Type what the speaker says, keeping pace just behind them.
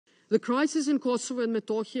The crisis in Kosovo and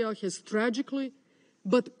Metohija has tragically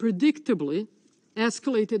but predictably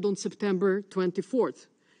escalated on September 24th,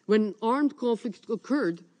 when armed conflict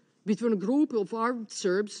occurred between a group of armed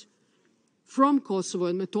Serbs from Kosovo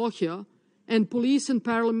and Metohija and police and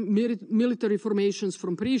paramilitary formations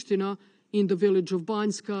from Pristina in the village of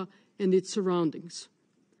Banjskë and its surroundings.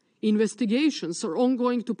 Investigations are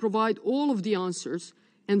ongoing to provide all of the answers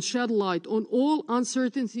and shed light on all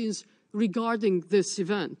uncertainties regarding this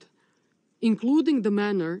event, including the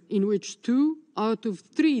manner in which 2 out of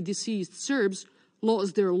 3 deceased Serbs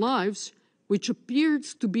lost their lives, which appeared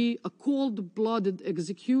to be a cold-blooded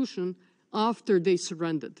execution after they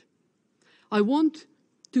surrendered. I want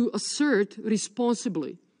to assert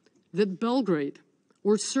responsibly that Belgrade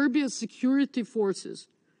or Serbia's security forces,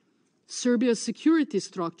 Serbia's security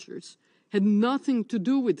structures, had nothing to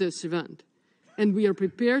do with this event, and we are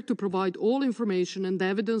prepared to provide all information and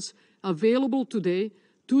evidence available today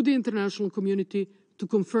to the international community to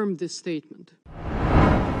confirm this statement.